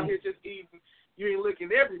you're out here just eating, you ain't licking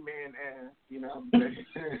every man's ass. You know.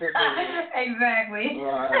 Exactly.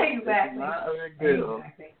 Right. Exactly. Not a big deal.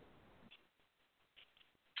 Exactly.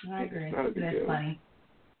 I agree. That's deal. funny.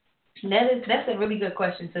 That's a really good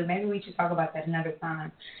question too. Maybe we should talk about that another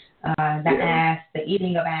time. Ass, the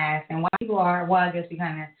eating of ass, and why people are. Well, I guess we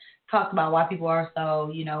kind of talked about why people are so,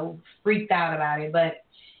 you know, freaked out about it. But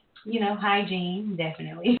you know, hygiene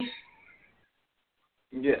definitely.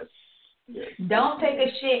 Yes. Don't take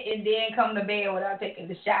a shit and then come to bed without taking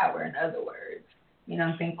the shower. In other words, you know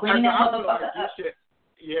what I'm saying? Clean that motherfucker up.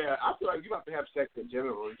 Yeah, I feel like you have to have sex in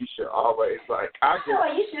general. You should always I feel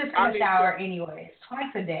like you should just take a shower anyways,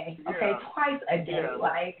 twice a day. Yeah. Okay, twice a day. Yeah.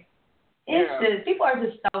 Like it's just people are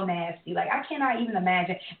just so nasty. Like I cannot even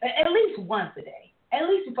imagine. At least once a day. At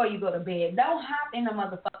least before you go to bed. Don't hop in the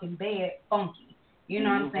motherfucking bed funky. You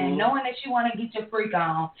know what I'm saying? Knowing that you want to get your freak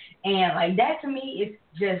on, and like that to me is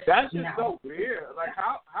just that's just so weird. Like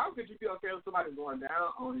how could you feel okay with somebody going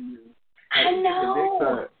down on you? Like, I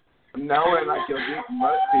know. Knowing like your dick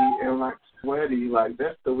musty and like sweaty, like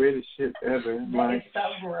that's the weirdest shit ever. That like, is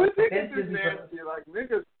so gross. But niggas is nasty. Like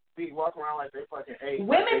niggas be walking around like they fucking ate.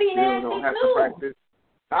 Women like, be nasty don't have too. To practice.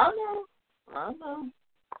 I know.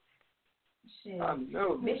 Shit. I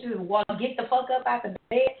know. Bitches get the fuck up out the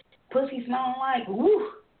bed, pussy smelling like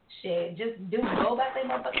woo. Shit, just go about their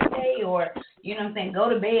motherfucking day, or you know what I'm saying, go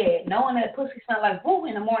to bed knowing that pussy smell like woo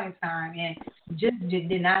in the morning time, and just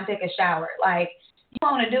did not take a shower. Like you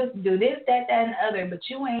want to do this, that, and the other, but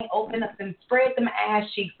you ain't open up and spread them ass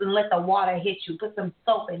cheeks and let the water hit you. Put some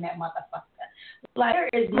soap in that motherfucker. Like there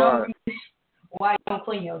is no reason why you don't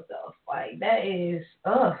clean yourself. Like that is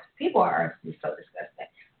people are just so disgusting.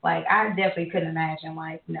 Like I definitely couldn't imagine.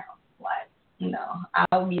 No,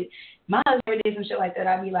 I'll be. My husband did some shit like that.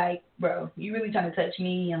 I'd be like, bro, you really trying to touch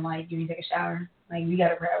me and like you need to take a shower? Like we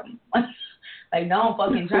got a problem. Like don't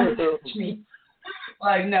fucking try to touch me.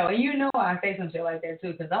 Like no, and you know I say some shit like that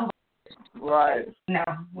too, because I'm right. No,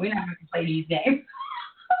 we're not going to play these games.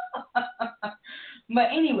 But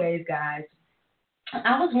anyways, guys,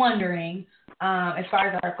 I was wondering, as far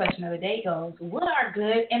as our question of the day goes, what are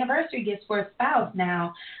good anniversary gifts for a spouse?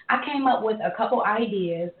 Now, I came up with a couple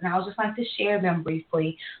ideas, and I would just like to share them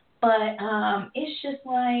briefly. But it's just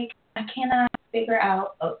like I cannot figure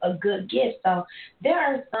out a good gift. So there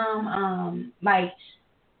are some, like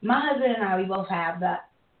my husband and I, we both have the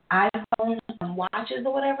iPhone watches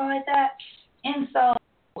or whatever like that. And so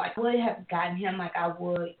like I would have gotten him like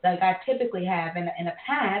I typically have in the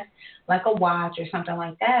past, like a watch or something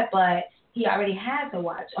like that, but he already has a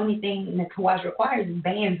watch. Only thing the watch requires is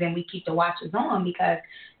bands, and we keep the watches on because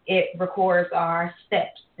it records our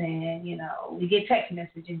steps, and you know we get text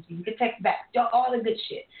messages, you can text back, all the good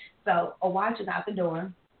shit. So a watch is out the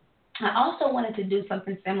door. I also wanted to do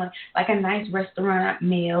something similar, like a nice restaurant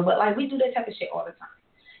meal, but like we do that type of shit all the time,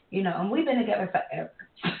 you know, and we've been together forever.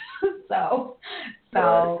 So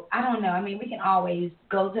I don't know. I mean, we can always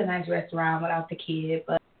go to a nice restaurant without the kid,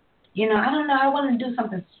 but you know, I don't know. I want to do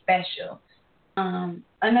something special.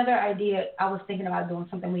 Another idea, I was thinking about doing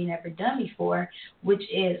something we never done before, which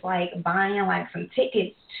is like buying like some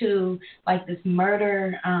tickets to like this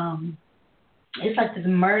murder. It's like this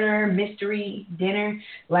murder mystery dinner.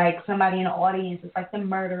 Like somebody in the audience is like the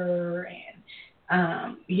murderer,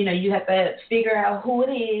 and you have to figure out who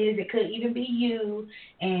it is. It could even be you,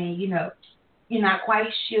 and you're not quite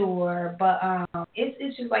sure, but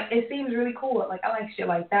it's just like it seems really cool. Like I like shit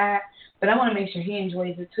like that, but I want to make sure he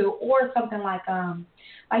enjoys it too, or something like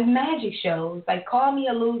magic shows. Like call me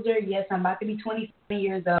a loser. Yes, I'm about to be 27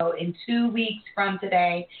 years old in 2 weeks from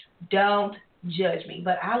today. Don't judge me,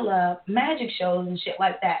 but I love magic shows and shit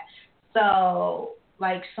like that. So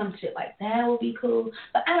like some shit like that would be cool.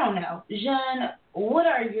 But I don't know, Jean. What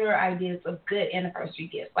are your ideas of good anniversary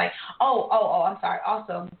gifts? Like I'm sorry.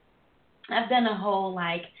 Also, I've done a whole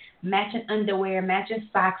like matching underwear, matching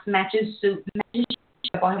socks, matching suit, matching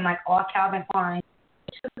shoes. I bought him like all Calvin Klein.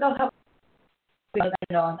 Go help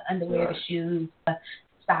on underwear, the shoes, the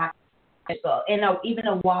socks, and even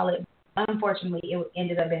a wallet. Unfortunately, it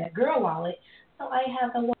ended up being a girl wallet, so I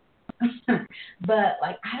have a wallet. But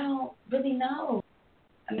like, I don't really know.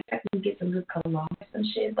 I mean, I can get some good cologne or some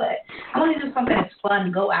shit, but I want to do something that's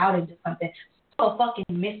fun. Go out and do something. A fucking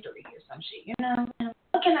mystery or some shit,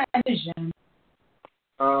 What can I do, Jean?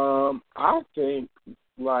 I think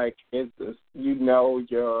like it's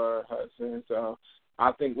your husband, so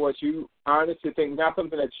I think what you honestly think, not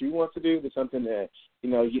something that you want to do, but something that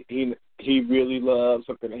he really loves,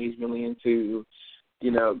 something that he's really into,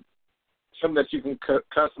 something that you can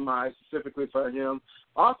customize specifically for him.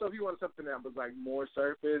 Also, if you want something that was like more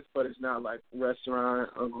surface, but it's not like restaurant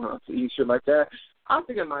or going out to eat, shit like that, I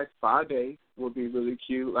think a nice spa day would be really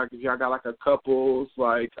cute. Like if y'all got like a couples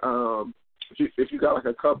like if you got like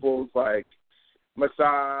a couples like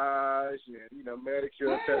massage and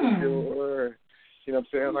manicure, pedicure. You know what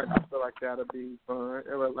I'm saying? Like I feel like that'll be fun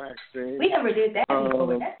and relaxing. We never did that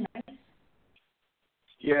before. That's nice.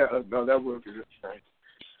 Yeah, no, that would be really nice.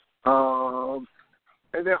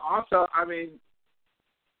 And then also, I mean,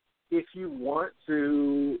 if you want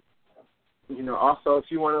to, also if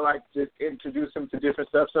you want to like just introduce him to different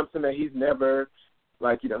stuff, something that he's never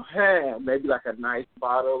like had, maybe like a nice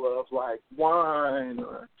bottle of like wine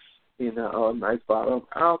or a nice bottle of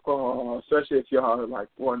alcohol, especially if y'all are like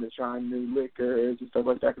wanting to try new liquors and stuff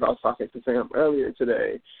like that. Because I was talking to Sam earlier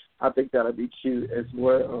today. I think that'll be cute as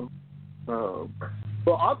well.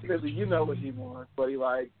 But ultimately, you know what he wants, but he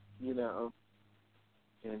like,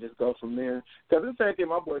 and just go from there. Because it's the same thing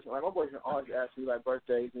my boyfriend always asks me like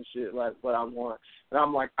birthdays and shit, like what I want. And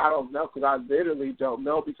I'm like, I don't know, because I literally don't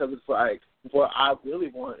know, because it's like what I really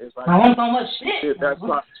want is like I want so much shit. That's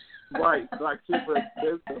like right, like super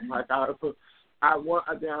expensive. Like I want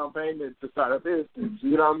a down payment to start a business.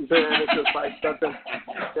 You know what I'm saying? It's just like something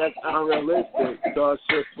that's unrealistic. So it's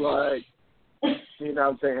just like, you know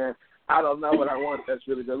what I'm saying? I don't know what I want that's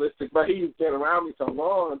really realistic. But he's been around me so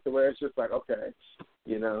long to where it's just like, okay,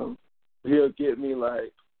 he'll get me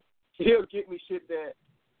shit that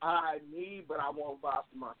I need, but I won't buy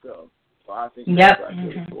for myself. So I think that's like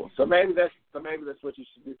really cool. So maybe that's what you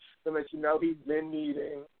should do. So that he's been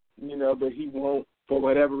needing, but he won't for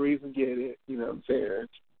whatever reason get it. You know what I'm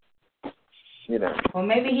saying? Well,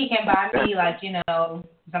 maybe he can buy me like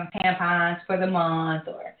some tampons for the month,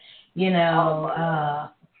 or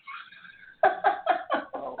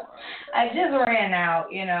I just ran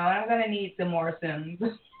out, and I'm gonna need some more soon.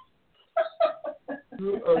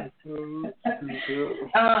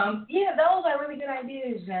 Yeah, those are really good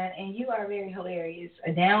ideas, Jen, and you are very hilarious.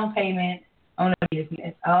 A down payment on a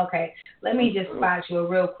business. Okay, let me just spot you a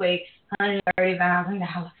real quick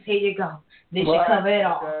 $130,000. Here you go. This should cover it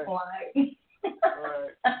all. Okay. Right.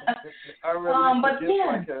 But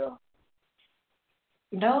yeah,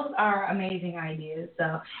 those are amazing ideas.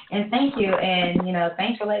 So, and thank you, and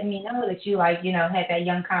thanks for letting me know that you had that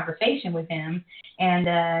young conversation with him, and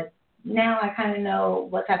now I kind of know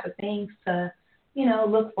what type of things to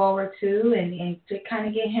look forward to and to kind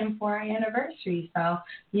of get him for our anniversary. So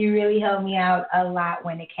you really helped me out a lot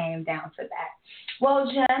when it came down to that.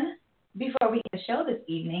 Well, Jen, before we end the show this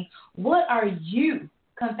evening, what are you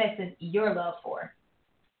confessing your love for?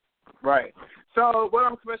 Right. So what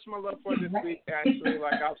I'm confessing my love for this week, actually,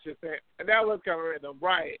 like I was just saying, that was kind of random.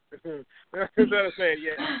 Right. Instead of saying,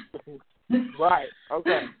 yeah. Right.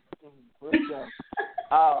 Okay. Let's go.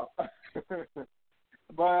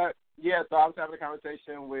 But yeah, so I was having a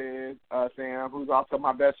conversation with Sam, who's also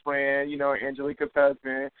my best friend, Angelica's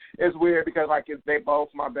husband. It's weird because they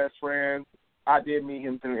both my best friends. I did meet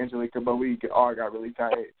him through Angelica, but we all got really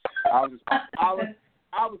tight.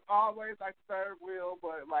 I was always like third wheel,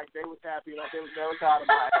 but like they was happy, like they was never tired of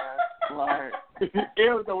my ass. Like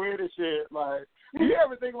it was the weirdest shit. Like you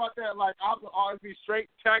ever think about that? Like I would always be straight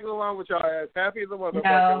tagging along with y'all ass, happy as a motherfucker.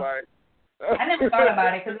 No. Like I never thought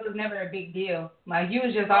about it because it was never a big deal. Like you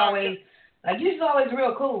was just always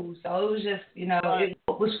real cool. So it was just, you know, it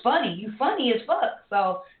was funny. You funny as fuck.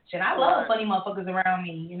 So shit, I love funny motherfuckers around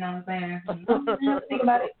me. You know what I'm saying? I don't have to think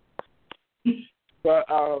about it. But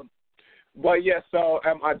yeah, so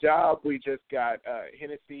at my job we just got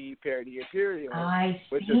Hennessy Parody Imperial.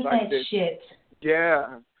 Which is like this shit.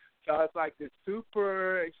 Yeah. So it's like this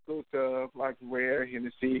super exclusive, like rare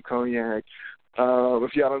Hennessy cognac.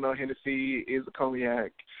 If y'all don't know, Hennessy is a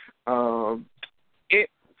cognac. It,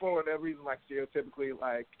 for whatever reason, like stereotypically,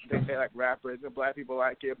 like they say like rappers and black people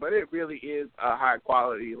like it, but it really is a high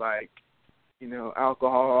quality, like, you know,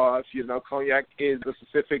 alcohol. You know, cognac is a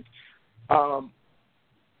specific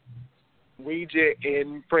region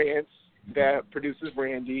in France that produces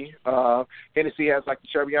brandy. Hennessy has like the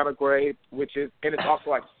Trebbiano grape, which is, and it's also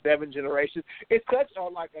like 7 generations. It's such a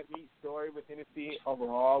like a neat story with Hennessy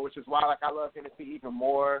overall, which is why like I love Hennessy even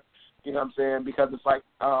more. You know what I'm saying? Because it's like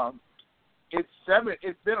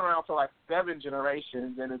it's been around for like 7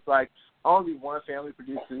 generations, and it's like only one family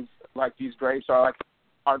produces like these grapes are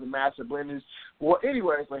the master blenders. Well,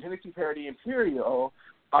 anyways, like Hennessy Parody Imperial,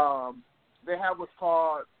 they have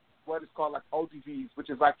what is called like ODVs, which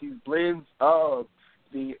is like these blends of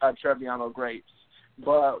the Trebbiano grapes.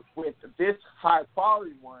 But with this high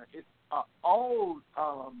quality one, it's old.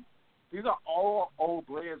 These are all old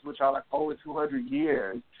blends, which are like over 200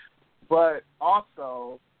 years. But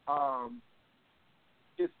also,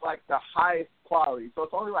 it's like the highest quality. So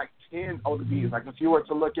it's only like 10 ODVs. Like if you were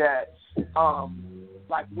to look at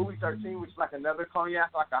like Louis 13, which is like another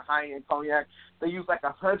cognac, like a high-end cognac, they use like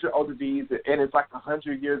 100 ODVs, and it's like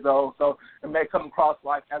 100 years old. So it may come across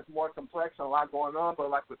like as more complex and a lot going on, but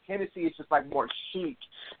like with Hennessy, it's just like more chic,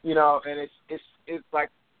 you know, and it's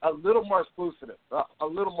like a little more exclusive,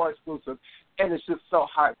 and it's just so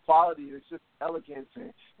high quality. It's just elegant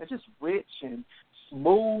and it's just rich and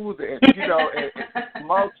smooth, and you know, and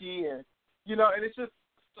smoky, and you know, and it's just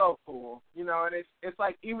so cool, you know, and it's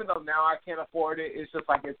like, even though now I can't afford it, it's just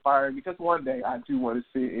like inspiring, because one day I do want to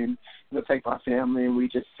sit and, you know, take my family and we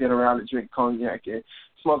just sit around and drink cognac and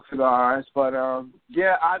smoke cigars. But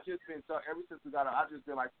yeah, I've just been so, ever since we got it, I've just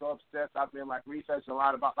been like so obsessed. I've been like researching a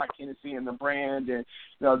lot about like Hennessy and the brand, and,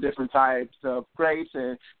 you know, different types of grapes,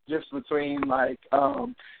 and just between like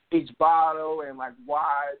each bottle, and like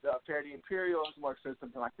why the Parody Imperial is more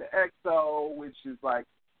expensive than like the XO, which is like,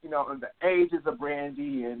 you know, and the ages of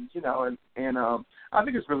brandy, and, you know, and I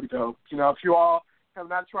think it's really dope. You know, if you all have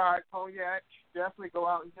not tried cognac, definitely go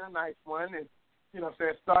out and get a nice one, and, you know,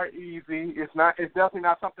 start easy. It's definitely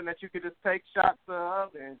not something that you could just take shots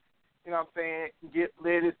of, and, you know what I'm saying, get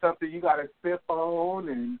lit. It's something you got to sip on,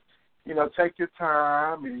 and, you know, take your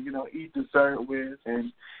time, and, you know, eat dessert with,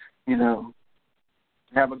 and, you know,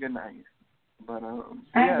 have a good night. But,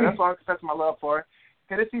 yeah, that's all I confess my love for.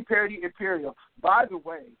 Hennessy Parody Imperial. By the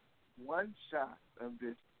way, one shot of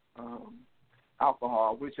this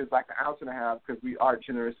alcohol, which is like 1.5 ounces, because we are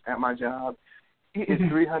generous at my job, it is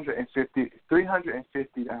 $350.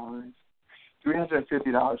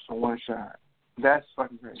 $350 for one shot. That's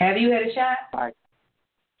fucking great. Have you had a shot? Like,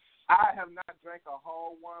 I have not drank a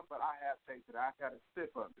whole one, but I have tasted it. I had a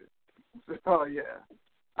sip of it. So yeah,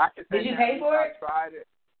 Did you pay for it? I tried it.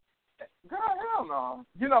 Girl, hell no.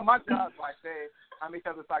 You know, my job's like that. I mean,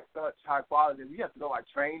 because it's like such high quality, we have to go like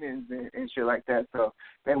trainings and shit like that. So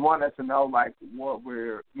they want us to know like what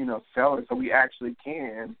we're, you know, selling, so we actually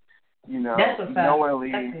can, you know,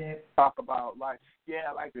 knowingly talk about like,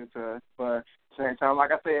 yeah, like this. But at the same time,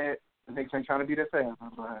 like I said, the niggas ain't trying to be the same.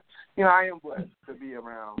 But, you know, I am blessed to be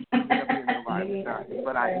around, you know, being in the environment,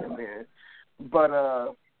 but I am there. But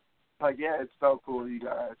yeah, it's so cool, you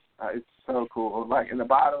guys. It's so cool. Like, and the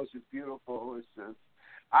bottle is just beautiful. It's just,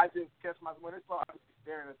 I just catch when it's I was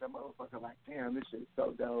staring at that motherfucker like, damn, this shit is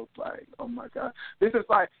so dope. Like, oh my god, this is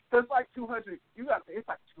like, it's like 200. It's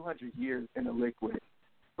like 200 years in a liquid.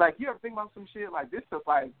 Like, you ever think about some shit like this? Is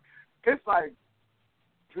like, it's like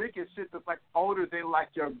drinking shit that's like older than like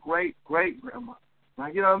your great grandma.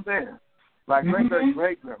 Like, you know what I'm saying? Like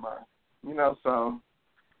great grandma. You know, so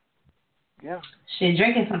yeah. Shit,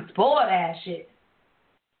 drinking some spoiled ass shit.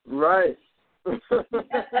 Right.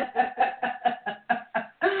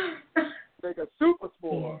 Nigga, super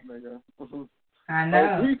spoiled, nigga. I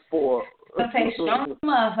know. We spoiled. Gonna take strong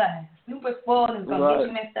motherfuckers. Super spoiled is gonna get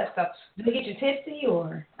you messed up. So, do they get you tipsy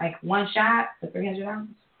or like one shot for 300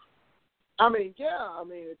 ounces? I mean, yeah, I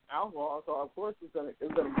mean, it's alcohol, so of course it's gonna get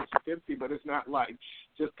you tipsy, but it's not like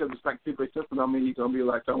just because it's like super simple. I mean, you're gonna be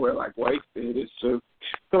like somewhere like wasted. It's just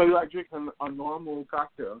gonna be like drinking a normal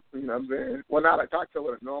cocktail. You know what I'm saying? Well, not a cocktail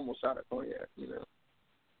with a normal shot of cognac. You know,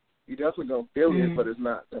 you definitely gonna feel it, but it's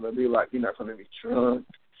not gonna be like you're not gonna be drunk.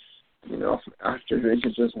 You know, after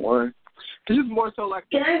drinking just one. It's just more so like.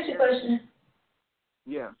 Can I ask you a question?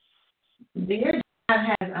 Yeah. Do your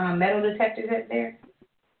job have metal detectors up there?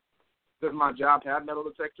 Does my job have metal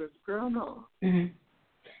detectors? Girl, no. Mm-hmm.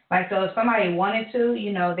 Like, so if somebody wanted to,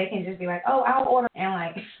 you know, they can just be like, oh, I'll order and,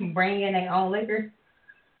 like, bring in their own liquor.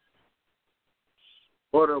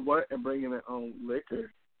 Order what and bring in their own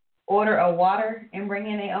liquor? Order a water and bring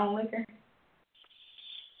in their own liquor?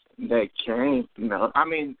 They can't, no. I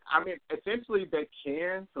mean, essentially they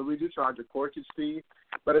can, so we do charge a corkage fee.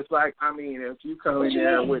 But it's like, I mean, if you come in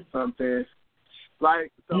there with something,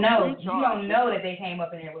 like... So no, you don't know that they came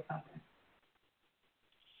up in there with something.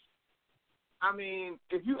 I mean,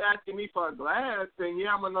 if you asking me for a glass, then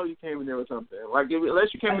yeah, I'm gonna know you came in there with something. Like,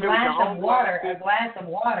 unless you came in there with your own water, a glass of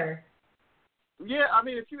water. Yeah, I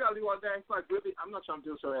mean, if you really want that, it's like really, I'm not trying to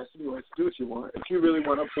do so ass anyway. Do what you want. If you really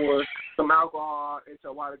want to pour some alcohol into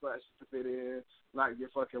a water glass to fit in, like you're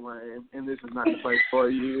fucking lame, and this is not the place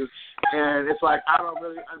for you. And it's like I don't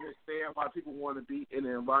really understand why people want to be in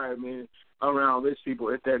an environment around rich people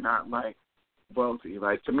if they're not like wealthy.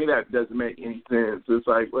 Like to me, that doesn't make any sense. It's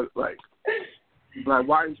like what like why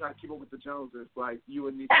are you trying to keep up with the Joneses? Like you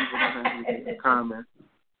and these people don't have anything in common.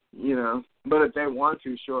 You know, but if they want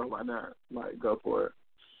to, sure, why not? Like, go for it.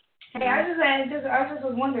 Hey, I just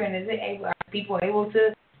was wondering, are people able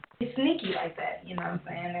to be sneaky like that? You know what I'm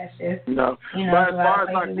saying? That's just no. You know, but as far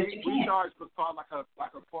as like we charge what's called like a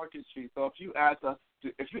corkage fee. So if you ask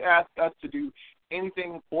us to do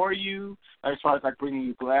anything for you, as far as like bringing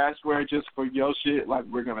you glassware just for your shit, like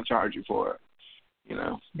we're gonna charge you for it. You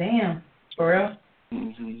know. Damn. For real?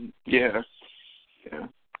 Mm-hmm. Yeah. Yeah.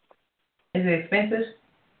 Is it expensive?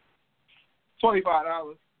 $25.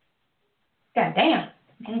 God damn.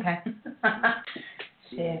 Okay.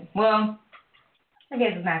 Shit. Well, I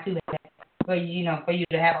guess it's not too bad for you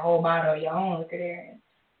to have a whole bottle of your own liquor there and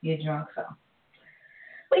get drunk. So,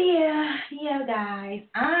 but yeah, guys,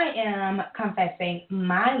 I am confessing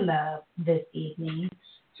my love this evening.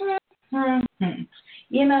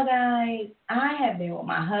 You know, guys, I have been with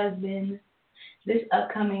my husband this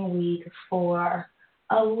upcoming week for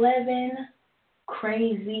 11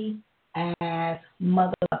 crazy ass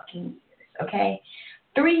motherfucking years, okay?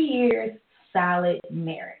 3 years solid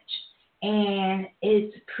marriage. And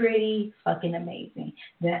it's pretty fucking amazing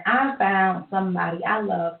that I found somebody I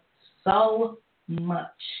love so much,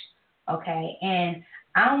 okay? And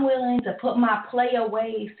I'm willing to put my player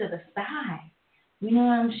ways to the side, you know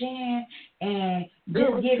what I'm saying? And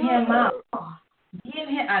just give him my,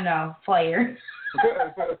 I know, player.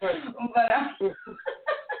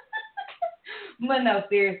 But no,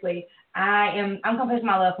 seriously, I'm confessing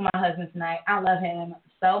my love for my husband tonight. I love him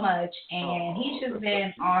so much, and he's just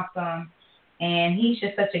been awesome, and he's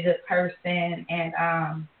just such a good person,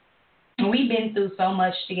 and we've been through so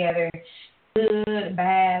much together, good,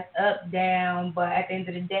 bad, up, down, but at the end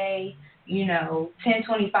of the day,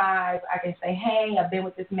 10/25, I can say, hey, I've been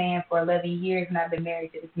with this man for 11 years, and I've been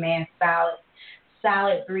married to this man,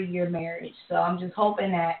 solid 3-year marriage. So I'm just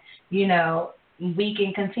hoping that, we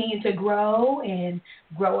can continue to grow and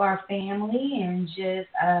grow our family and just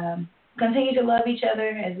continue to love each other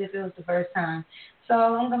as if it was the first time. So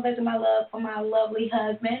I'm confessing my love for my lovely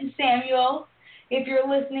husband, Samuel. If you're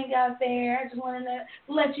listening out there, I just wanted to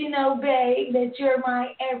let you know, babe, that you're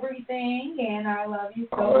my everything, and I love you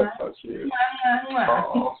so much. So cute.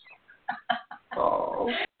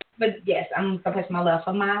 But yes, I'm confessing my love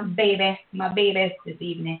for my baby this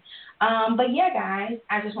evening. But yeah, guys,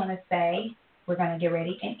 I just want to say, we're going to get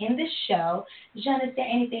ready and end the show. John, is there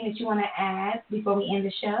anything that you want to add before we end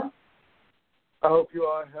the show? I hope you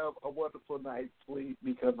all have a wonderful night's sleep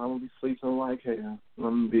because I'm going to be sleeping like hell.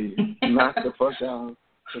 I'm going to be knocked the fuck out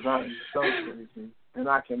because I'm so crazy. And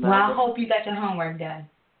I cannot. Well, I hope you got your homework done.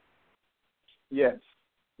 Yes.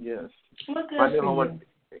 Look good for homework.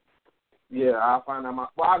 You. Yeah, I'll find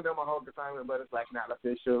out I've done my whole assignment, but it's like not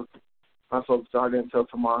official. I'm supposed to start it until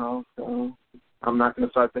tomorrow, so I'm not going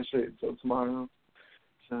to start that shit until tomorrow.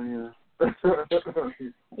 So, yeah.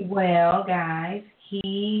 Well, guys,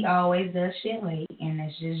 he always does shit late, and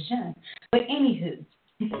that's just John. But anywho.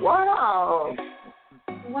 Wow.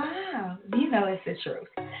 It's the truth.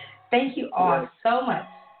 Thank you all so much.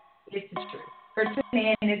 It's the truth. for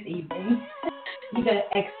tuning in this evening. You can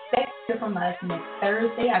expect to hear from us next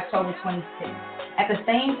Thursday, October 26th. At the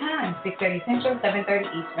same time, 6:30 Central, 7:30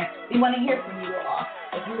 Eastern. We want to hear from you all.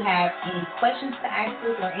 If you have any questions to ask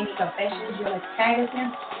us or any confessions you'd like to tag us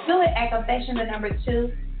in, do it at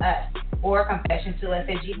confession2us or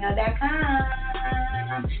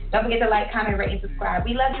confession2us@gmail.com. Don't forget to like, comment, rate, and subscribe.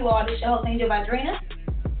 We love you all. This is your host, Angel Vadrina.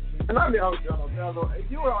 And I'm the host, John Mello,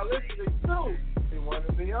 and you are listening to the one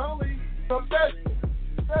and the only Confession.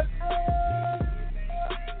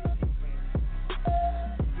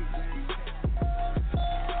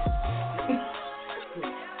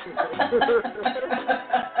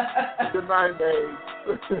 Good night, babe.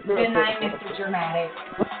 Good night, Mr. Dramatic.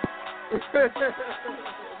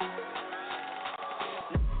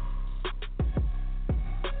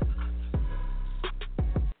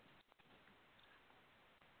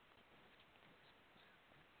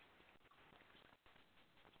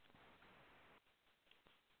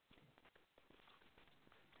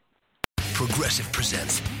 Progressive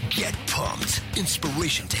presents Get Pumped.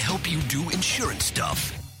 Inspiration to help you do insurance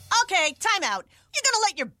stuff. Okay, time out. You're gonna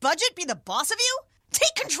let your budget be the boss of you?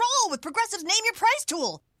 Take control with Progressive's Name Your Price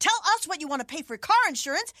tool. Tell us what you want to pay for car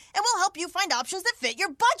insurance, and we'll help you find options that fit your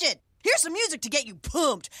budget. Here's some music to get you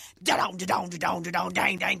pumped. Da-dong, da-dong, da-dong, da-dong,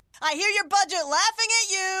 dang, dang. I hear your budget laughing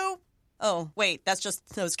at you. Oh, wait, that's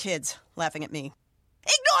just those kids laughing at me.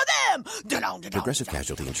 Ignore them! Da-dong, da-dong, Progressive da-dong.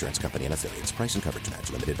 Casualty Insurance Company and Affiliates. Price and coverage match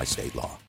limited by state law.